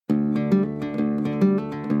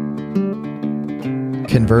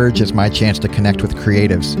Converge is my chance to connect with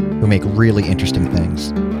creatives who make really interesting things,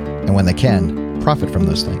 and when they can, profit from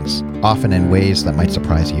those things, often in ways that might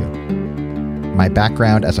surprise you. My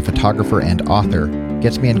background as a photographer and author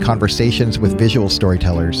gets me in conversations with visual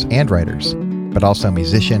storytellers and writers, but also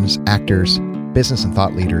musicians, actors, business and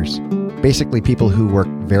thought leaders, basically people who work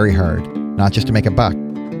very hard, not just to make a buck,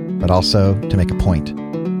 but also to make a point.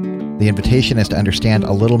 The invitation is to understand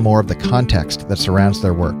a little more of the context that surrounds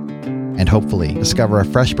their work, and hopefully discover a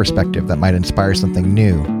fresh perspective that might inspire something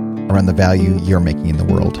new around the value you're making in the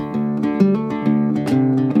world.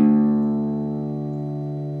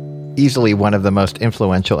 Easily one of the most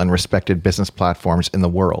influential and respected business platforms in the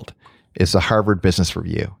world is the Harvard Business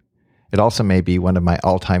Review. It also may be one of my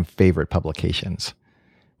all-time favorite publications.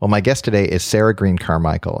 Well, my guest today is Sarah Green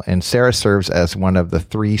Carmichael, and Sarah serves as one of the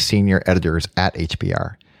 3 senior editors at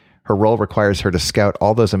HBR. Her role requires her to scout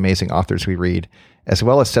all those amazing authors we read, as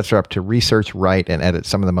well as sets her up to research, write, and edit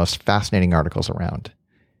some of the most fascinating articles around.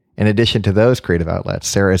 In addition to those creative outlets,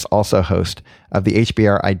 Sarah is also host of the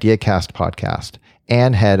HBR IdeaCast podcast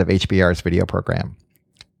and head of HBR's video program.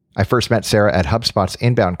 I first met Sarah at HubSpot's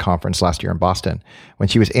Inbound conference last year in Boston when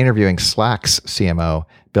she was interviewing Slack's CMO,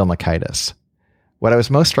 Bill Makaitis. What I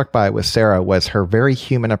was most struck by with Sarah was her very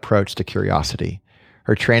human approach to curiosity.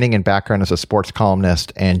 Her training and background as a sports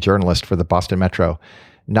columnist and journalist for the Boston Metro,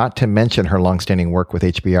 not to mention her longstanding work with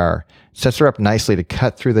HBR, sets her up nicely to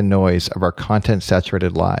cut through the noise of our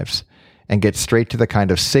content-saturated lives and get straight to the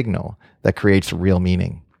kind of signal that creates real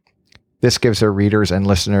meaning. This gives her readers and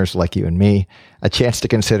listeners like you and me a chance to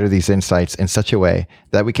consider these insights in such a way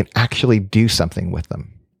that we can actually do something with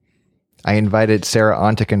them. I invited Sarah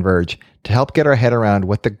on to Converge to help get our head around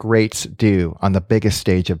what the greats do on the biggest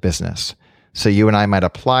stage of business, so you and I might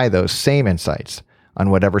apply those same insights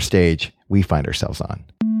on whatever stage we find ourselves on.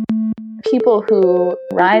 People who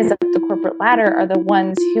rise up the corporate ladder are the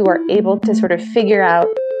ones who are able to sort of figure out,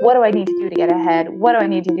 what do I need to do to get ahead? What do I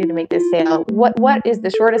need to do to make this sale? What is the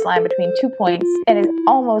shortest line between 2 points? And it's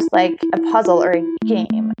almost like a puzzle or a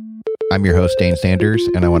game. I'm your host, Dane Sanders,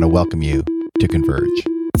 and I want to welcome you to Converge.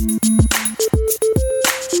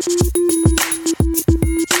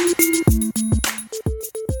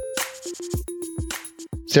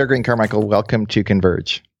 Sarah Green Carmichael, welcome to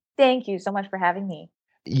Converge. Thank you so much for having me.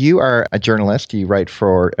 You are a journalist. You write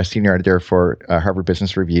for a senior editor for Harvard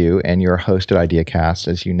Business Review, and you're a host at IdeaCast,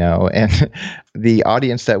 as you know. And the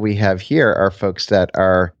audience that we have here are folks that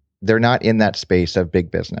they're not in that space of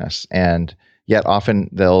big business, and yet often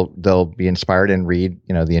they'll be inspired and read,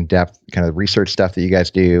 the in-depth kind of research stuff that you guys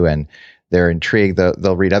do, and they're intrigued.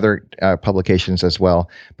 They'll read other publications as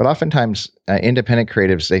well. But oftentimes, independent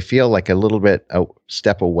creatives, they feel like a little bit a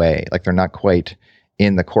step away, like they're not quite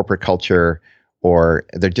in the corporate culture, or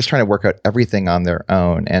they're just trying to work out everything on their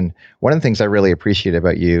own. And one of the things I really appreciate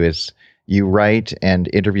about you is you write and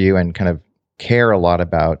interview and kind of care a lot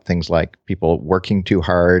about things like people working too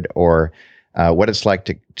hard, or what it's like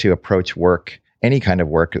to approach work, any kind of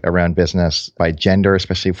work around business, by gender,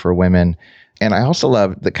 especially for women. And I also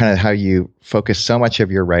love the kind of how you focus so much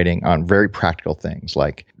of your writing on very practical things,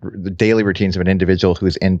 like the daily routines of an individual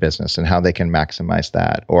who's in business and how they can maximize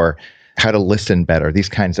that, or how to listen better, these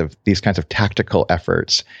kinds of tactical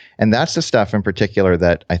efforts. And that's the stuff in particular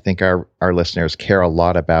that I think our listeners care a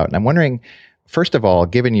lot about. And I'm wondering, first of all,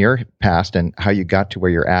 given your past and how you got to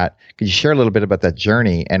where you're at, could you share a little bit about that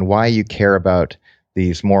journey and why you care about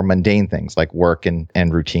these more mundane things like work and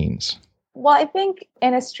routines? Well, I think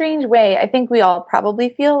in a strange way, I think we all probably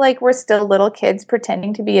feel like we're still little kids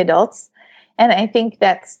pretending to be adults. And I think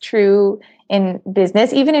that's true in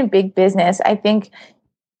business, even in big business. I think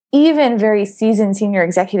even very seasoned senior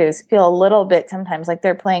executives feel a little bit sometimes like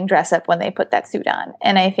they're playing dress up when they put that suit on.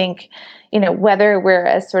 And I think, whether we're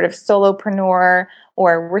a sort of solopreneur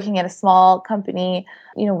or working at a small company,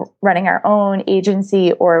 running our own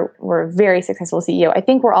agency, or we're a very successful CEO, I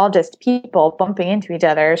think we're all just people bumping into each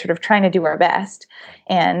other, sort of trying to do our best.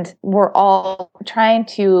 And we're all trying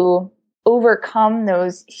to overcome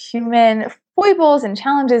those human foibles and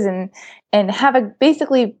challenges and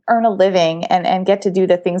basically earn a living and get to do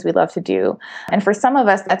the things we love to do. And for some of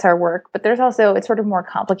us, that's our work, but there's also, it's sort of more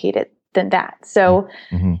complicated than that. So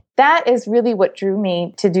that is really what drew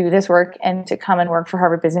me to do this work and to come and work for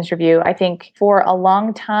Harvard Business Review. I think for a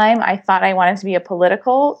long time, I thought I wanted to be a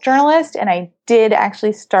political journalist, and I did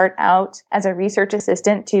actually start out as a research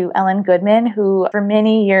assistant to Ellen Goodman, who for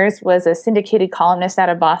many years was a syndicated columnist out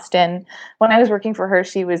of Boston. When I was working for her,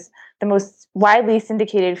 she was the most widely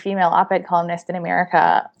syndicated female op-ed columnist in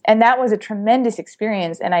America. And that was a tremendous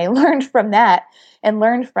experience. And I learned from that and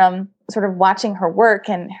learned from sort of watching her work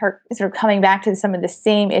and her sort of coming back to some of the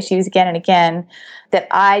same issues again and again, that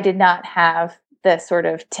I did not have the sort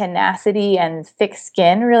of tenacity and thick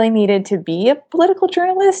skin really needed to be a political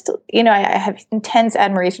journalist. I have intense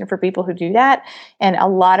admiration for people who do that and a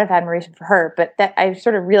lot of admiration for her. But that I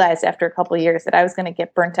sort of realized after a couple of years that I was going to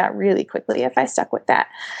get burnt out really quickly if I stuck with that.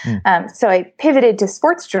 So I pivoted to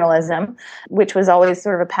sports journalism, which was always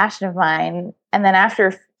sort of a passion of mine. And then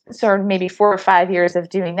after sort of maybe 4 or 5 years of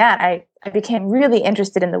doing that, I became really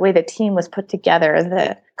interested in the way the team was put together,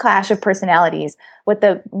 the clash of personalities, what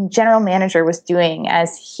the general manager was doing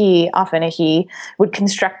as he would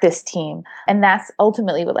construct this team. And that's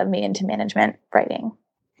ultimately what led me into management writing.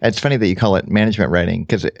 It's funny that you call it management writing,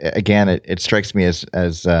 because again, it strikes me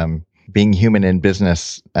as being human in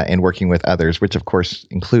business and working with others, which of course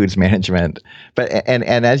includes management. But and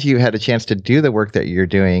as you had a chance to do the work that you're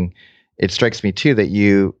doing, it strikes me too that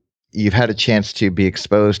you've had a chance to be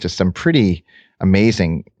exposed to some pretty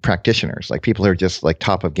amazing practitioners, like people who are just like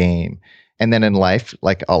top of game. And then in life,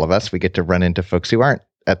 like all of us, we get to run into folks who aren't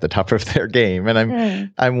at the top of their game.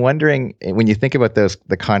 And I'm wondering, when you think about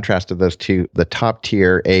the contrast of those two, the top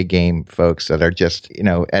tier A game folks that are just,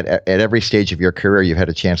 at every stage of your career, you've had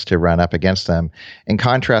a chance to run up against them, in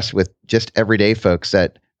contrast with just everyday folks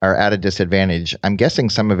that are at a disadvantage. I'm guessing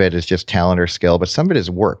some of it is just talent or skill, but some of it is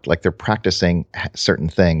work, like they're practicing certain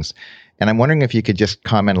things. And I'm wondering if you could just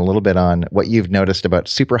comment a little bit on what you've noticed about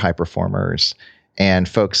super high performers and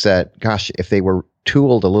folks that, gosh, if they were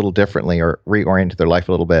tooled a little differently or reoriented their life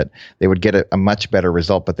a little bit, they would get a much better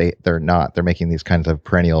result, but they're not. They're making these kinds of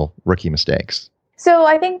perennial rookie mistakes. So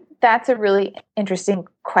I think that's a really interesting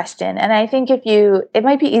question. And I think it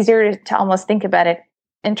might be easier to almost think about it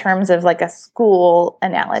in terms of like a school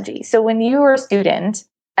analogy. So when you were a student,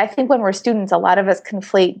 I think when we're students, a lot of us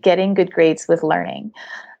conflate getting good grades with learning.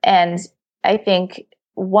 And I think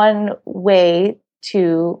one way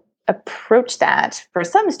to approach that for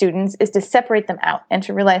some students is to separate them out and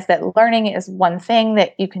to realize that learning is one thing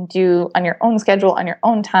that you can do on your own schedule, on your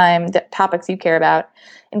own time, the topics you care about.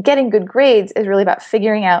 And getting good grades is really about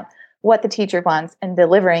figuring out what the teacher wants and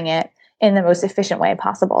delivering it in the most efficient way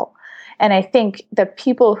possible. And I think the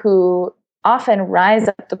people who often rise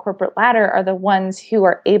up the corporate ladder are the ones who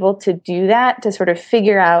are able to do that, to sort of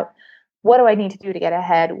figure out, what do I need to do to get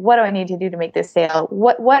ahead? What do I need to do to make this sale?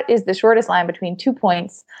 What is the shortest line between 2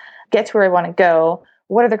 points? Get to where I want to go.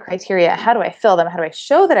 What are the criteria? How do I fill them? How do I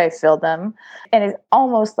show that I filled them? And it's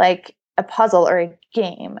almost like a puzzle or a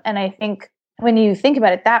game. And I think when you think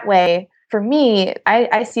about it that way, for me,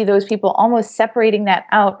 I see those people almost separating that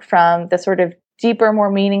out from the sort of deeper, more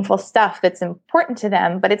meaningful stuff that's important to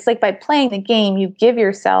them. But it's like by playing the game, you give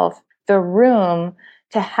yourself the room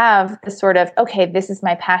to have the sort of, okay, this is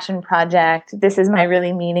my passion project. This is my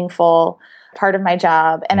really meaningful part of my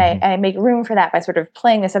job. And I make room for that by sort of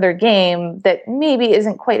playing this other game that maybe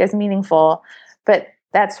isn't quite as meaningful, but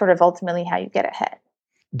that's sort of ultimately how you get ahead.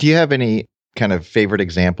 Do you have any kind of favorite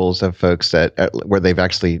examples of folks that where they've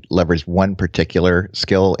actually leveraged one particular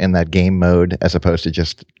skill in that game mode as opposed to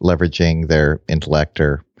just leveraging their intellect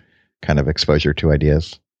or kind of exposure to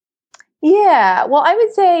ideas? Yeah, well, I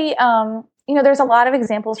would say, there's a lot of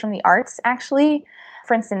examples from the arts, actually.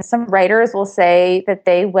 For instance, some writers will say that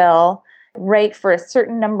they will write for a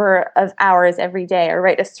certain number of hours every day or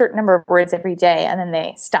write a certain number of words every day, and then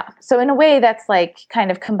they stop. So in a way, that's like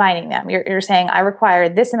kind of combining them. You're saying, I require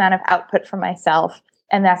this amount of output from myself,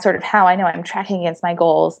 and that's sort of how I know I'm tracking against my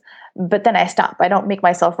goals. But then I stop. I don't make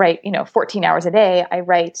myself write, 14 hours a day. I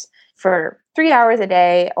write for 3 hours a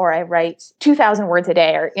day, or I write 2,000 words a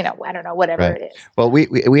day, or, I don't know, whatever Right. it is. Well,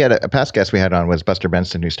 we had a past guest we had on was Buster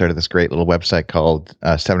Benson, who started this great little website called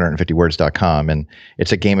 750words.com. And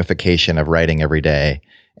it's a gamification of writing every day.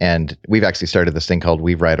 And we've actually started this thing called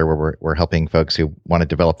Weave Writer, where we're helping folks who want to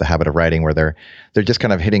develop the habit of writing, where they're just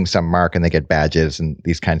kind of hitting some mark and they get badges and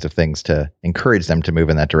these kinds of things to encourage them to move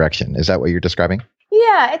in that direction. Is that what you're describing?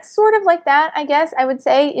 Yeah, it's sort of like that, I guess. I would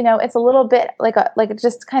say, it's a little bit like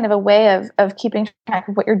just kind of a way of keeping track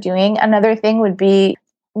of what you're doing. Another thing would be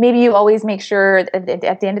maybe you always make sure that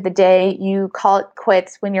at the end of the day, you call it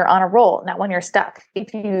quits when you're on a roll, not when you're stuck.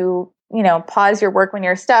 If you, pause your work when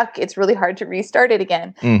you're stuck, it's really hard to restart it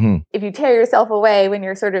again. Mm-hmm. If you tear yourself away when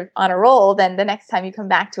you're sort of on a roll, then the next time you come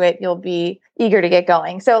back to it, you'll be eager to get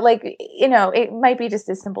going. So it might be just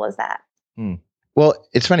as simple as that. Mm. Well,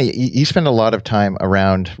 it's funny. You spend a lot of time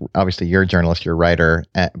around, obviously you're a journalist, you're a writer,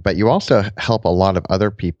 but you also help a lot of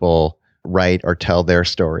other people write or tell their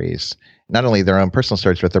stories, not only their own personal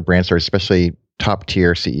stories, but their brand stories, especially top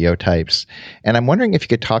tier CEO types. And I'm wondering if you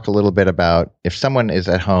could talk a little bit about if someone is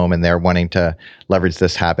at home and they're wanting to leverage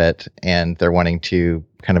this habit and they're wanting to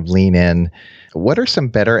kind of lean in, what are some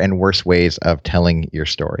better and worse ways of telling your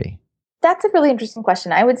story? That's a really interesting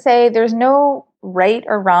question. I would say there's no right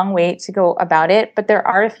or wrong way to go about it, but there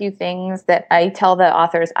are a few things that I tell the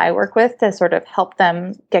authors I work with to sort of help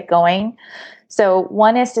them get going. So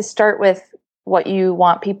one is to start with what you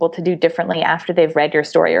want people to do differently after they've read your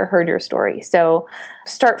story or heard your story. So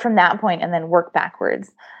start from that point and then work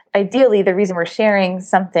backwards. Ideally, the reason we're sharing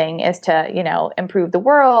something is to, improve the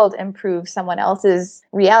world, improve someone else's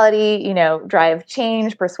reality, drive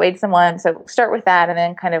change, persuade someone. So start with that and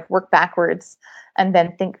then kind of work backwards and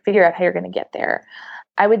then figure out how you're going to get there.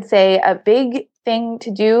 I would say a big thing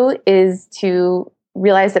to do is to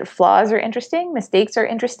realize that flaws are interesting, mistakes are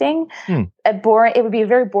interesting. It would be a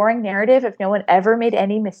very boring narrative if no one ever made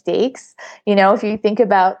any mistakes. If you think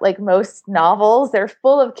about like most novels, they're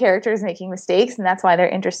full of characters making mistakes, and that's why they're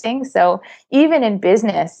interesting. So even in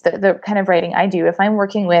business, the kind of writing I do, if I'm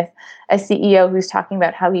working with a CEO who's talking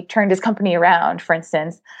about how he turned his company around, for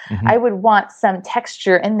instance, I would want some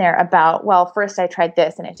texture in there about, well, first I tried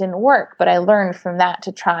this and it didn't work, but I learned from that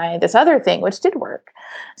to try this other thing, which did work.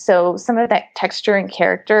 So some of that texture and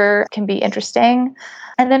character can be interesting.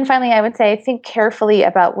 And then finally, I would say, think carefully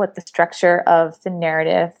about what the structure of the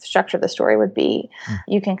narrative, the structure of the story would be.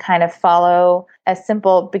 You can kind of follow a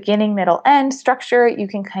simple beginning, middle, end structure. You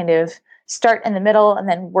can kind of start in the middle and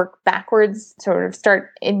then work backwards, sort of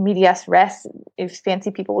start in medias res, if fancy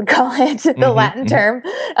people would call it, the Latin term,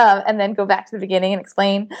 and then go back to the beginning and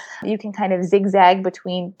explain. You can kind of zigzag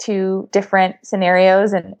between two different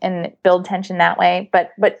scenarios and build tension that way.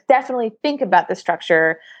 But definitely think about the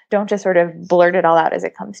structure. Don't just sort of blurt it all out as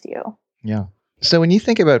it comes to you. Yeah. So when you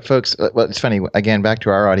think about folks, well, it's funny, again, back to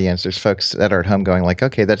our audience, there's folks that are at home going like,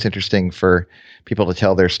 okay, that's interesting for people to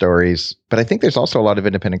tell their stories. But I think there's also a lot of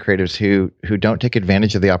independent creatives who don't take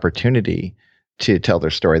advantage of the opportunity to tell their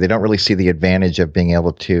story. They don't really see the advantage of being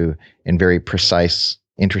able to, in very precise,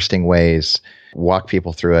 interesting ways, walk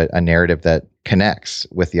people through a narrative that connects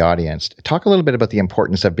with the audience. Talk a little bit about the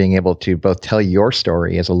importance of being able to both tell your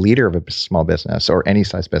story as a leader of a small business or any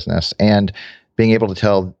size business and being able to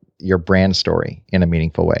tell your brand story in a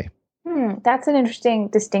meaningful way. That's an interesting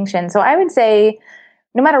distinction. So I would say,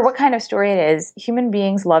 no matter what kind of story it is, human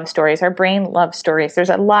beings love stories. Our brain loves stories.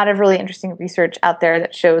 There's a lot of really interesting research out there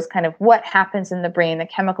that shows kind of what happens in the brain, the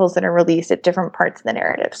chemicals that are released at different parts of the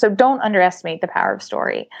narrative. So don't underestimate the power of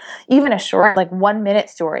story. Even a short, like 1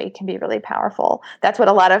 minute story can be really powerful. That's what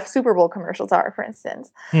a lot of Super Bowl commercials are, for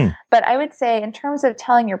instance. But I would say in terms of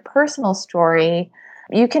telling your personal story,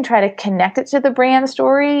 you can try to connect it to the brand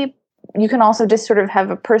story. You can also just sort of have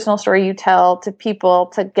a personal story you tell to people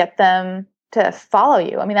to get them to follow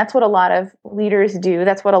you. I mean, that's what a lot of leaders do.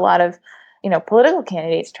 That's what a lot of, political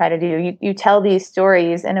candidates try to do. You tell these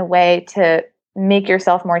stories in a way to make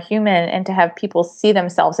yourself more human and to have people see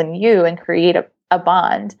themselves in you and create a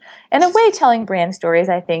bond. In a way, telling brand stories,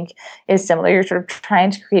 I think, is similar. You're sort of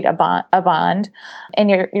trying to create a bond, and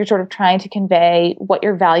you're sort of trying to convey what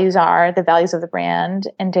your values are, the values of the brand,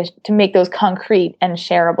 and to make those concrete and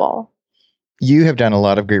shareable. You have done a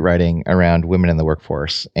lot of great writing around women in the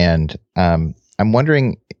workforce, and I'm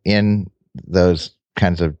wondering, in those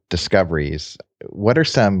kinds of discoveries, what are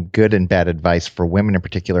some good and bad advice for women in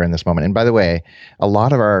particular in this moment? And by the way, a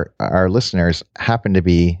lot of our listeners happen to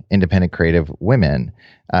be independent creative women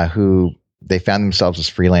who they found themselves as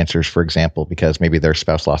freelancers, for example, because maybe their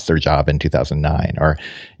spouse lost their job in 2009, or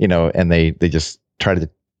and they just try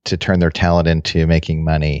to turn their talent into making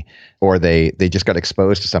money, or they just got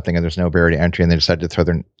exposed to something and there's no barrier to entry and they decided to throw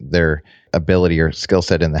their ability or skill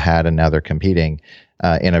set in the hat, and now they're competing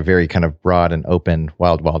in a very kind of broad and open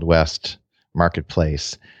wild west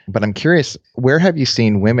marketplace. But I'm curious, where have you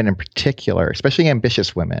seen women in particular, especially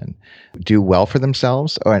ambitious women, do well for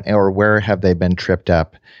themselves, or where have they been tripped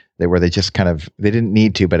up where they just kind of, they didn't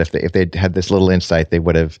need to, but if they'd had this little insight, they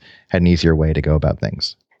would have had an easier way to go about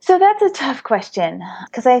things? So that's a tough question,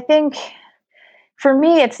 because I think for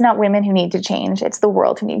me, it's not women who need to change. It's the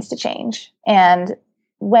world who needs to change. And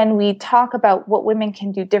when we talk about what women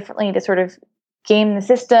can do differently to sort of game the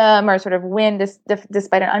system or sort of win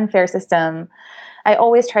despite an unfair system, I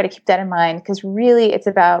always try to keep that in mind, because really it's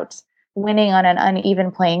about winning on an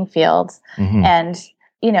uneven playing field. And,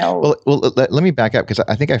 Well, let me back up, because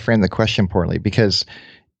I think I framed the question poorly, because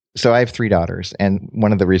so I have 3 daughters, and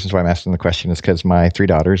one of the reasons why I'm asking the question is because my 3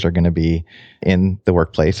 daughters are going to be in the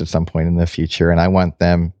workplace at some point in the future, and I want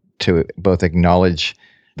them to both acknowledge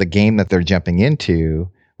the game that they're jumping into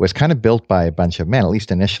was kind of built by a bunch of men, at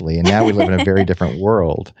least initially, and now we live in a very different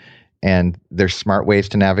world. And there's smart ways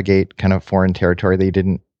to navigate kind of foreign territory that you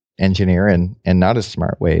didn't engineer, and not as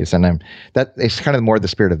smart ways. And that it's kind of more the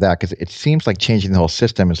spirit of that, because it seems like changing the whole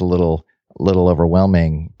system is a little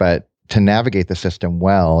overwhelming, but to navigate the system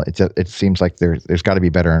well, it seems like there's got to be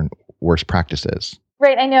better and worse practices.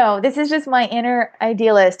 Right. I know. This is just my inner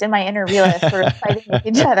idealist and my inner realist sort of fighting with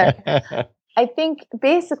each other. I think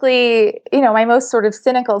basically, my most sort of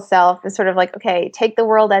cynical self is sort of like, okay, take the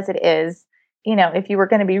world as it is. If you were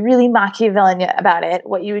going to be really Machiavellian about it,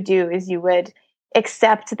 what you would do is you would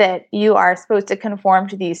accept that you are supposed to conform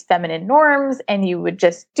to these feminine norms, and you would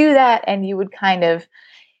just do that, and you would kind of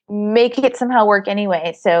make it somehow work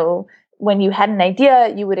anyway. So when you had an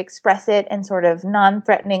idea, you would express it in sort of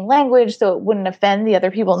non-threatening language so it wouldn't offend the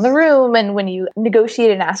other people in the room. And when you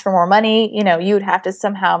negotiate and ask for more money, you would have to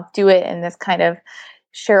somehow do it in this kind of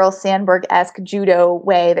Sheryl Sandberg-esque judo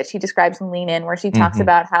way that she describes in Lean In, where she talks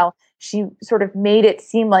about how she sort of made it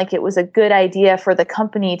seem like it was a good idea for the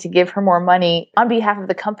company to give her more money on behalf of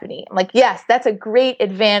the company. I'm like, yes, that's a great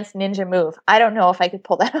advanced ninja move. I don't know if I could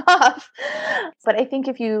pull that off. But I think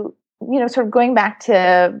if you sort of going back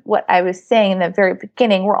to what I was saying in the very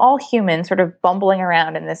beginning, we're all humans sort of bumbling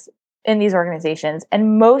around in these organizations.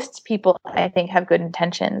 And most people, I think, have good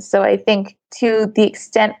intentions. So I think to the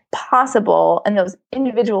extent possible in those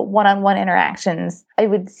individual one-on-one interactions, I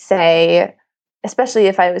would say, especially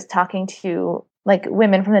if I was talking to like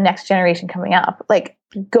women from the next generation coming up, like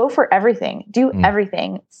go for everything, do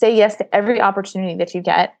everything, say yes to every opportunity that you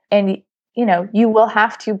get. And you will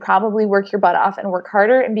have to probably work your butt off and work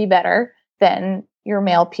harder and be better than your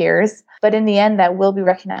male peers. But in the end, that will be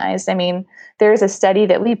recognized. I mean, there's a study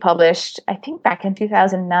that we published, I think back in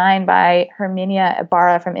 2009 by Herminia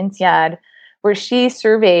Ibarra from INSEAD, where she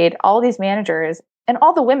surveyed all these managers, and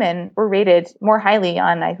all the women were rated more highly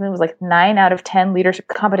on, I think it was like 9 out of 10 leadership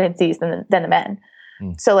competencies than the men.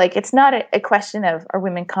 So like, it's not a question of are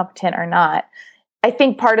women competent or not. I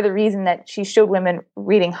think part of the reason that she showed women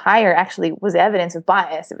rating higher actually was evidence of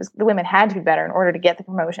bias. It was the women had to be better in order to get the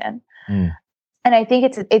promotion. And I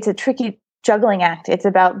think it's a tricky juggling act. It's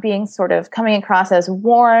about being sort of coming across as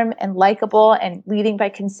warm and likable and leading by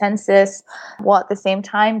consensus, while at the same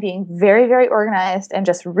time being very, very organized and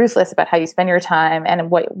just ruthless about how you spend your time and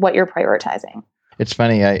what you're prioritizing. It's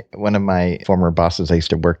funny. One of my former bosses, I used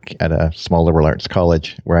to work at a small liberal arts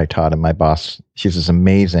college where I taught, and my boss, she's this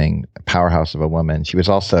amazing powerhouse of a woman. She was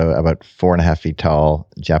also about 4.5 feet tall,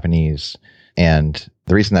 Japanese. And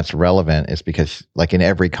the reason that's relevant is because, like, in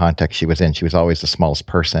every context she was in, she was always the smallest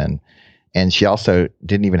person. And she also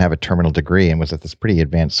didn't even have a terminal degree and was at this pretty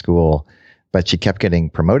advanced school, but she kept getting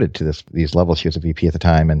promoted to these levels. She was a VP at the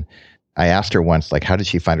time. And I asked her once, like, how did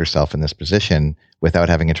she find herself in this position without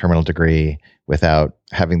having a terminal degree, without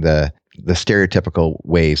having the stereotypical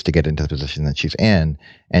ways to get into the position that she's in?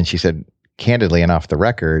 And she said, candidly and off the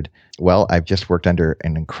record, well, I've just worked under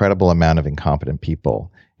an incredible amount of incompetent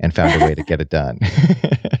people and found a way to get it done.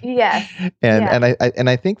 Yes. And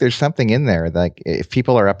I think there's something in there, like if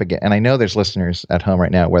people are up against, and I know there's listeners at home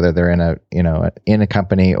right now, whether they're in a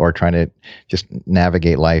company or trying to just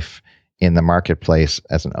navigate life in the marketplace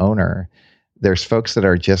as an owner, there's folks that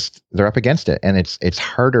are they're up against it, and it's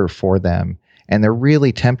harder for them. And they're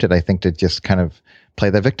really tempted, I think, to just kind of play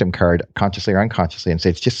the victim card consciously or unconsciously and say,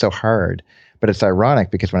 it's just so hard. But it's ironic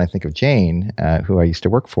because when I think of Jane, who I used to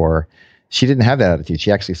work for, she didn't have that attitude. She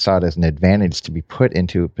actually saw it as an advantage to be put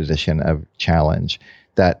into a position of challenge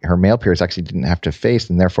that her male peers actually didn't have to face,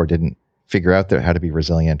 and therefore didn't figure out how to be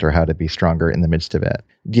resilient or how to be stronger in the midst of it.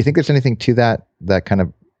 Do you think there's anything to that kind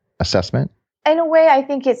of assessment? In a way, I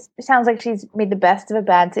think it sounds like she's made the best of a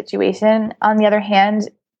bad situation. On the other hand,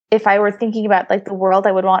 if I were thinking about like the world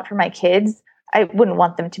I would want for my kids, I wouldn't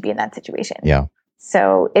want them to be in that situation. Yeah.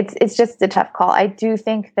 So it's just a tough call. I do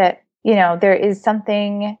think that, there is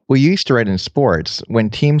something. Well, you used to write in sports when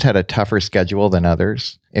teams had a tougher schedule than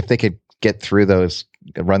others. If they could get through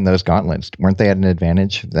run those gauntlets, weren't they at an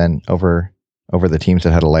advantage then over the teams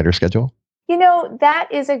that had a lighter schedule? That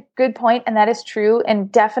is a good point, and that is true.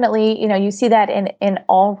 And definitely, you see that in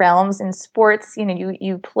all realms in sports.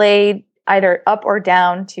 You play either up or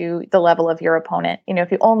down to the level of your opponent.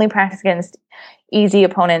 If you only practice against easy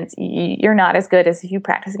opponents, you're not as good as if you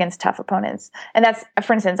practice against tough opponents. And that's,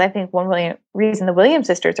 for instance, I think one reason the Williams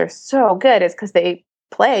sisters are so good is because they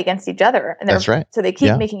play against each other. And that's right. So they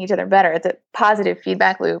keep making each other better. It's a positive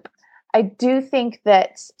feedback loop. I do think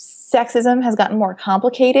that sexism has gotten more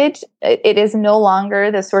complicated. It is no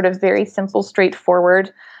longer the sort of very simple,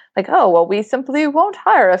 straightforward, like, oh, well, we simply won't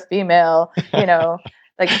hire a female,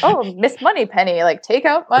 like, oh, Miss Moneypenny, like, take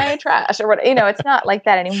out my trash or what, it's not like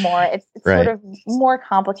that anymore. It's right. Sort of more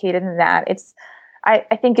complicated than that. It's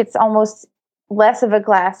I think it's almost less of a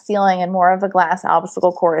glass ceiling and more of a glass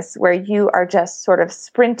obstacle course where you are just sort of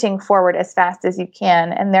sprinting forward as fast as you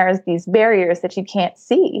can. And there's these barriers that you can't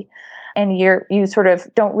see. And you sort of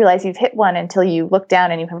don't realize you've hit one until you look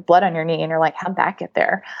down and you have blood on your knee and you're like, how'd that get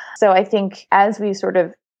there? So I think as we sort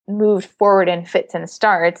of moved forward in fits and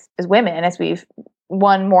starts as women, as we've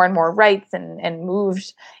won more and more rights and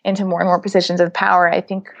moved into more and more positions of power, I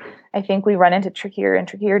think we run into trickier and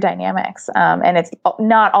trickier dynamics. And it's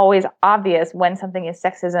not always obvious when something is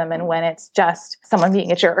sexism and when it's just someone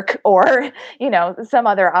being a jerk or, some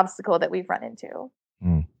other obstacle that we've run into.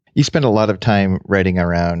 Mm. You spend a lot of time writing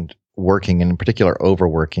around working, and in particular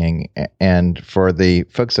overworking. And for the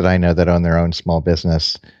folks that I know that own their own small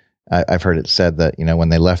business, I've heard it said that, when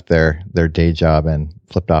they left their day job and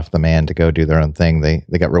flipped off the man to go do their own thing, they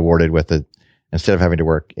got rewarded with it. Instead of having to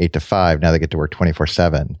work 8 to 5, now they get to work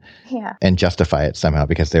 24/7 and justify it somehow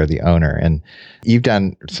because they're the owner. And you've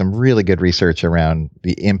done some really good research around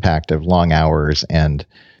the impact of long hours and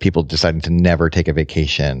people deciding to never take a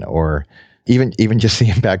vacation, or even just the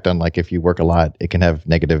impact on, like, if you work a lot, it can have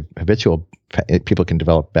negative people can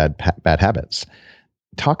develop bad habits.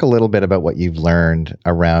 Talk a little bit about what you've learned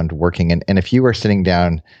around working. And if you were sitting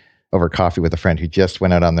down over coffee with a friend who just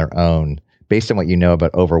went out on their own, based on what you know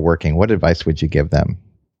about overworking, what advice would you give them?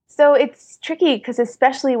 So it's tricky because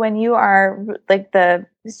especially when you are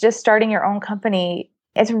just starting your own company,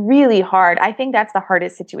 it's really hard. I think that's the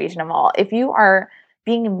hardest situation of all. If you are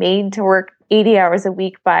being made to work 80 hours a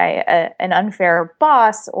week by an unfair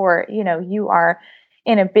boss, or, you are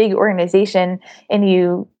in a big organization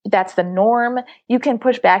and that's the norm, you can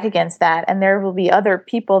push back against that. And there will be other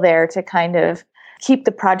people there to kind of keep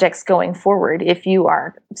the projects going forward. If you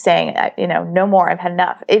are saying, no more, I've had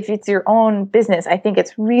enough. If it's your own business, I think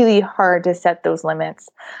it's really hard to set those limits.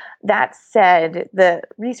 That said, the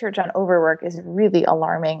research on overwork is really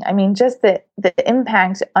alarming. I mean, just the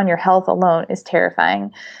impact on your health alone is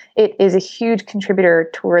terrifying. It is a huge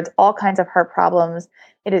contributor towards all kinds of heart problems.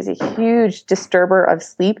 It is a huge disturber of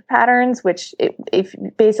sleep patterns, which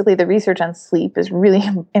basically the research on sleep is really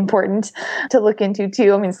important to look into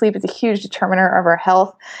too. I mean, sleep is a huge determiner of our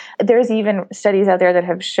health. There's even studies out there that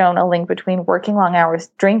have shown a link between working long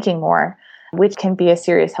hours, drinking more, which can be a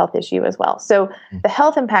serious health issue as well. So the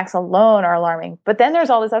health impacts alone are alarming. But then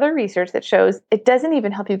there's all this other research that shows it doesn't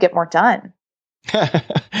even help you get more done.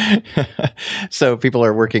 So people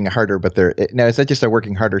are working harder, but now, is that just a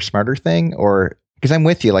working harder, smarter thing? Or, because I'm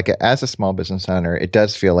with you, like, as a small business owner, it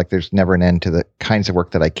does feel like there's never an end to the kinds of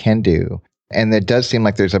work that I can do. And it does seem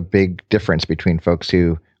like there's a big difference between folks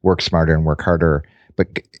who work smarter and work harder.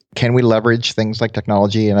 But can we leverage things like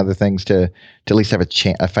technology and other things to at least have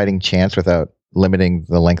a fighting chance without limiting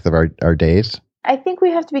the length of our days? I think we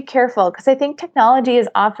have to be careful because I think technology is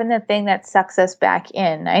often the thing that sucks us back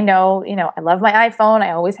in. I know, I love my iPhone. I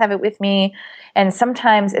always have it with me. And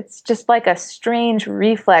sometimes it's just like a strange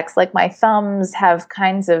reflex, like my thumbs have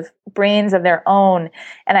kinds of brains of their own.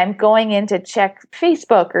 And I'm going in to check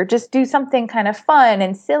Facebook or just do something kind of fun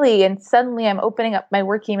and silly. And suddenly I'm opening up my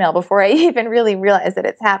work email before I even really realize that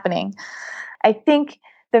it's happening. I think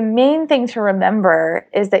the main thing to remember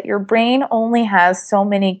is that your brain only has so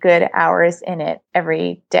many good hours in it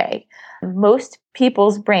every day. Most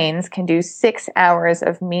people's brains can do 6 hours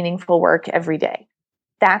of meaningful work every day.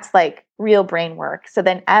 That's like real brain work. So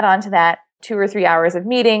then add on to that 2 or 3 hours of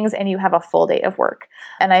meetings and you have a full day of work.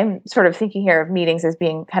 And I'm sort of thinking here of meetings as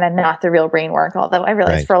being kind of not the real brain work, although I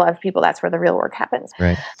realize for a lot of people, that's where the real work happens.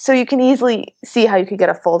 Right. So you can easily see how you could get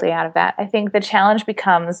a full day out of that. I think the challenge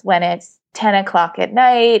becomes when it's 10 o'clock at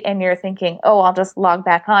night and you're thinking, I'll just log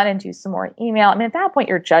back on and do some more email. I mean, at that point,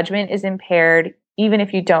 your judgment is impaired, even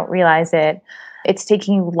if you don't realize it. It's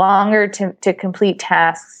taking you longer to complete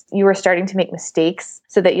tasks. You are starting to make mistakes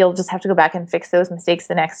so that you'll just have to go back and fix those mistakes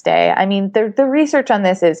the next day. I mean, the research on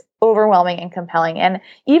this is overwhelming and compelling. And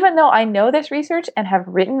even though I know this research and have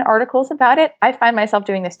written articles about it, I find myself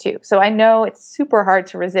doing this too. So I know it's super hard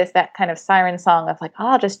to resist that kind of siren song of like,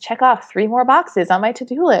 I'll just check off 3 more boxes on my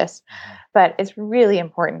to-do list. But it's really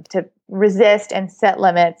important to resist and set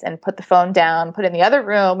limits and put the phone down, put it in the other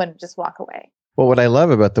room and just walk away. Well, what I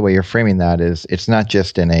love about the way you're framing that is it's not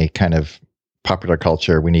just in a kind of popular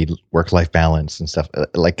culture, we need work-life balance and stuff.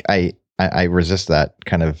 Like I resist that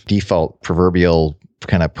kind of default proverbial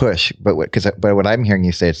kind of push. But what I'm hearing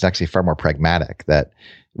you say, it's actually far more pragmatic, that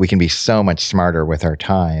we can be so much smarter with our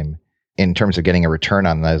time in terms of getting a return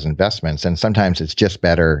on those investments. And sometimes it's just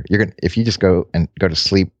better. If you just go to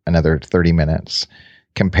sleep another 30 minutes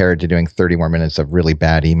compared to doing 30 more minutes of really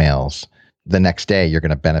bad emails, the next day you're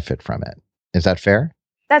going to benefit from it. Is that fair?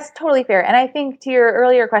 That's totally fair. And I think to your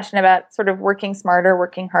earlier question about sort of working smarter,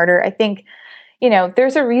 working harder, I think,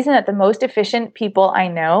 there's a reason that the most efficient people I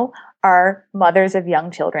know are mothers of young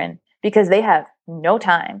children because they have no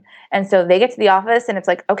time. And so they get to the office and it's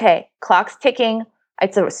like, okay, clock's ticking.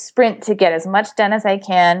 It's a sprint to get as much done as I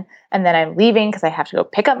can. And then I'm leaving because I have to go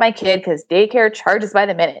pick up my kid because daycare charges by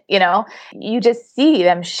the minute. You just see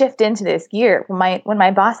them shift into this gear. When my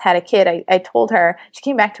boss had a kid, I told her, she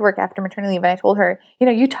came back to work after maternity leave, and I told her,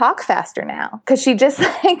 you talk faster now, because she just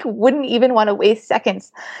wouldn't even want to waste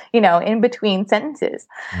seconds, in between sentences.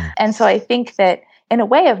 And so I think that in a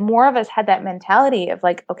way, if more of us had that mentality of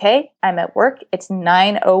like, okay, I'm at work, it's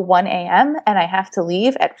 9:01 a.m. and I have to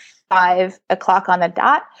leave at 5 o'clock on the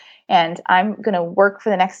dot, and I'm going to work for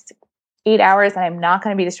the next 8 hours, and I'm not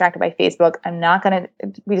going to be distracted by Facebook. I'm not going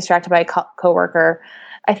to be distracted by a coworker.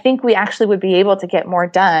 I think we actually would be able to get more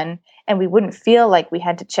done, and we wouldn't feel like we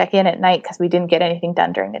had to check in at night because we didn't get anything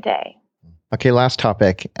done during the day. Okay, last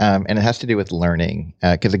topic, and it has to do with learning.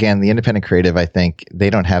 Because again, the independent creative, I think they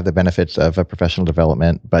don't have the benefits of a professional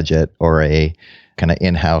development budget or a kind of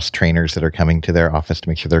in-house trainers that are coming to their office to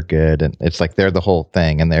make sure they're good. And it's like they're the whole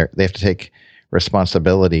thing, and they have to take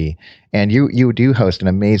responsibility. And you do host an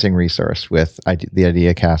amazing resource with the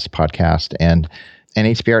IdeaCast podcast and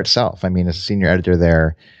HBR itself. I mean, as a senior editor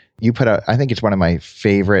there, you put out, I think it's one of my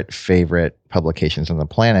favorite publications on the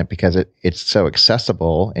planet because it's so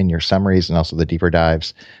accessible in your summaries and also the deeper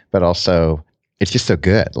dives, but also it's just so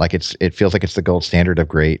good. Like it feels like it's the gold standard of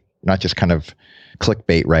great, not just kind of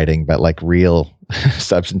clickbait writing, but like real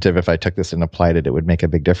substantive. If I took this and applied it, it would make a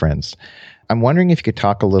big difference. I'm wondering if you could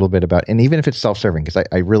talk a little bit about, and even if it's self-serving, because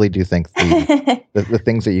I really do think the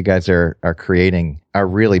things that you guys are creating are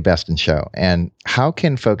really best in show. And how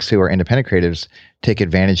can folks who are independent creatives take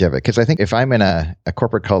advantage of it? Because I think if I'm in a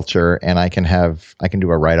corporate culture and I can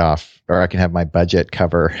do a write-off, or I can have my budget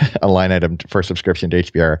cover a line item for subscription to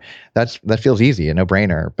HBR, that feels easy, a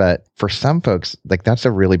no-brainer. But for some folks, like that's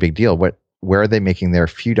a really big deal. Where are they making their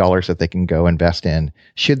few dollars that they can go invest in?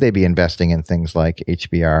 Should they be investing in things like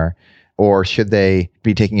HBR? Or should they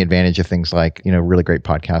be taking advantage of things like, really great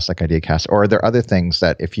podcasts like IdeaCast? Or are there other things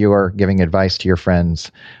that if you are giving advice to your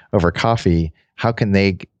friends over coffee, how can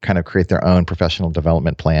they kind of create their own professional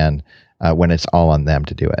development plan when it's all on them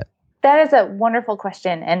to do it? That is a wonderful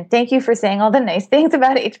question. And thank you for saying all the nice things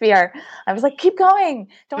about HBR. I was like, keep going.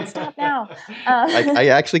 Don't stop now. I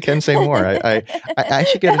actually can say more. I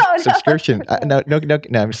actually get a subscription. No,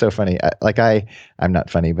 I'm so funny. I'm not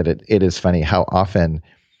funny, but it is funny how often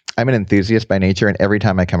I'm an enthusiast by nature. And every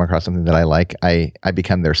time I come across something that I like, I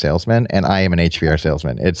become their salesman, and I am an HBR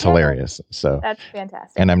salesman. It's hilarious. So that's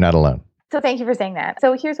fantastic. And I'm not alone. So thank you for saying that.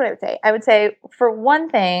 So here's what I would say. I would say, for one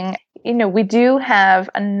thing, we do have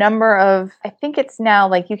a number of, I think it's now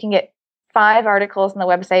like you can get 5 articles on the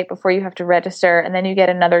website before you have to register, and then you get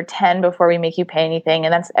another 10 before we make you pay anything,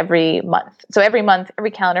 and that's every month. So every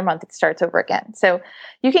calendar month, it starts over again. So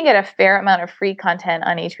you can get a fair amount of free content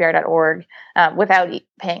on hbr.org without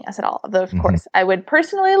paying us at all. Though, of course, I would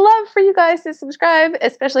personally love for you guys to subscribe,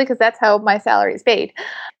 especially because that's how my salary is paid.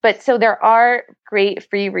 But so there are great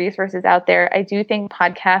free resources out there. I do think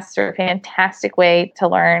podcasts are a fantastic way to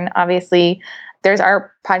learn. Obviously, there's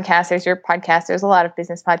our podcast, there's your podcast, there's a lot of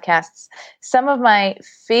business podcasts. Some of my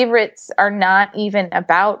favorites are not even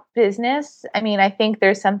about business. I mean, I think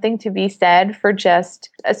there's something to be said for just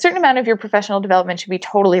a certain amount of your professional development should be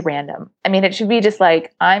totally random. I mean, it should be just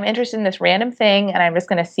like, I'm interested in this random thing and I'm just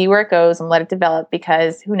going to see where it goes and let it develop,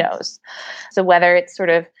 because who knows? So whether it's sort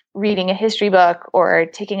of reading a history book or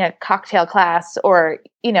taking a cocktail class or,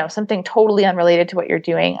 something totally unrelated to what you're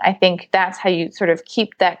doing, I think that's how you sort of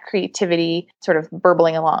keep that creativity sort of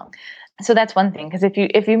burbling along. So that's one thing, because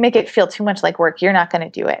if you make it feel too much like work, you're not going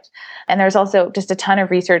to do it. And there's also just a ton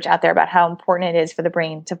of research out there about how important it is for the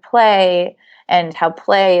brain to play, and how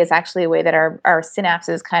play is actually a way that our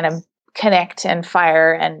synapses kind of connect and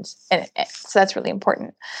fire. And so that's really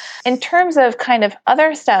important. In terms of kind of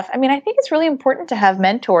other stuff, I mean, I think it's really important to have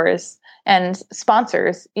mentors and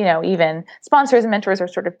sponsors. Even sponsors and mentors are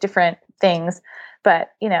sort of different things.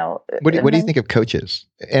 But, what do you think of coaches?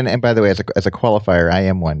 And by the way, as a qualifier, I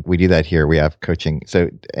am one. We do that here. We have coaching.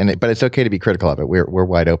 So, but it's okay to be critical of it. We're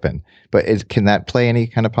wide open. But can that play any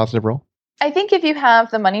kind of positive role? I think if you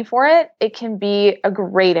have the money for it, it can be a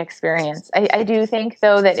great experience. I do think,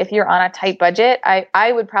 though, that if you're on a tight budget,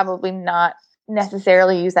 I would probably not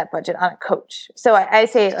necessarily use that budget on a coach. So I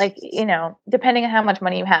say, like, depending on how much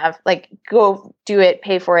money you have, like, go do it,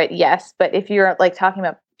 pay for it, yes. But if you're like talking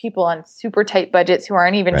about people on super tight budgets who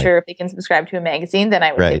aren't even sure if they can subscribe to a magazine, then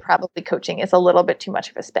I would say probably coaching is a little bit too much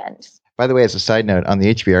of a spend. By the way, as a side note, on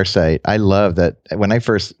the HBR site, I love that when I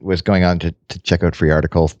first was going on to check out free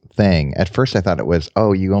article thing, at first I thought it was,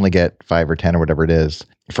 oh, you only get 5 or 10 or whatever it is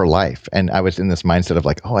for life. And I was in this mindset of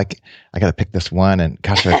like, oh, I got to pick this one. And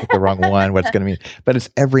gosh, if I pick the wrong one, what's going to mean? But it's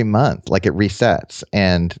every month, like it resets.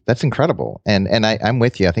 And that's incredible. And I'm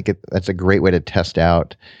with you. I think that's a great way to test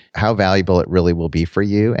out how valuable it really will be for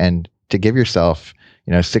you and to give yourself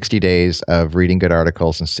 60 days of reading good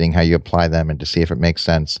articles and seeing how you apply them and to see if it makes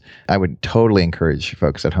sense. I would totally encourage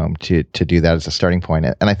folks at home to do that as a starting point.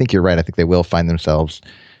 And I think you're right. I think they will find themselves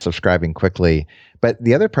subscribing quickly. But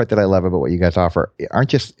the other part that I love about what you guys offer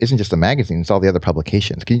isn't just the magazine, it's all the other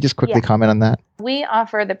publications. Can you just quickly comment on that? We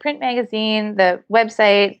offer the print magazine, the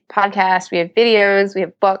website, podcast. We have videos, we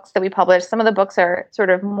have books that we publish. Some of the books are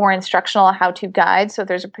sort of more instructional how-to guides. So if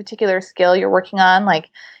there's a particular skill you're working on, like,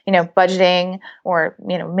 budgeting or,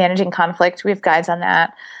 managing conflict, we have guides on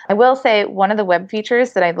that. I will say one of the web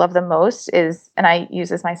features that I love the most is, and I use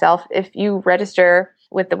this myself, if you register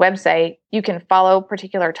with the website, you can follow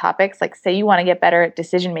particular topics. Like say you want to get better at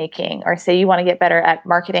decision making, or say you want to get better at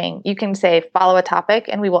marketing. You can say follow a topic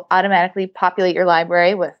and we will automatically populate your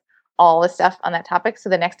library with all the stuff on that topic. So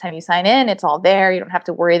the next time you sign in, it's all there. You don't have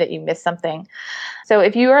to worry that you missed something. So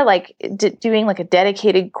if you are like doing like a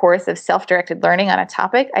dedicated course of self-directed learning on a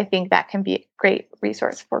topic, I think that can be a great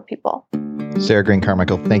resource for people. Sarah Green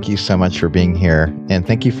Carmichael, thank you so much for being here. And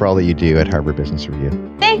thank you for all that you do at Harvard Business Review.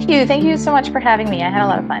 Thank you. Thank you so much for having me. I had a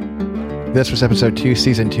lot of fun. This was episode 2,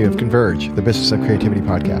 season 2 of Converge, the Business of Creativity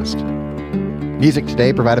podcast. Music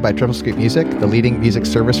today provided by Triple Scoop Music, the leading music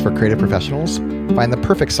service for creative professionals. Find the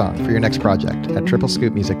perfect song for your next project at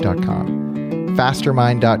triplescoopmusic.com.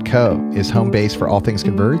 Fastermind.co is home base for all things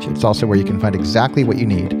Converge. It's also where you can find exactly what you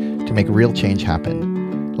need to make real change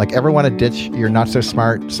happen. Like, ever want to ditch your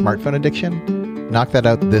not-so-smart smartphone addiction? Knock that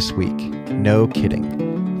out this week. No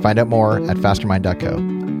kidding. Find out more at fastermind.co.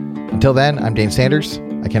 Until then, I'm Dane Sanders.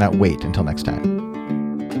 I cannot wait until next time.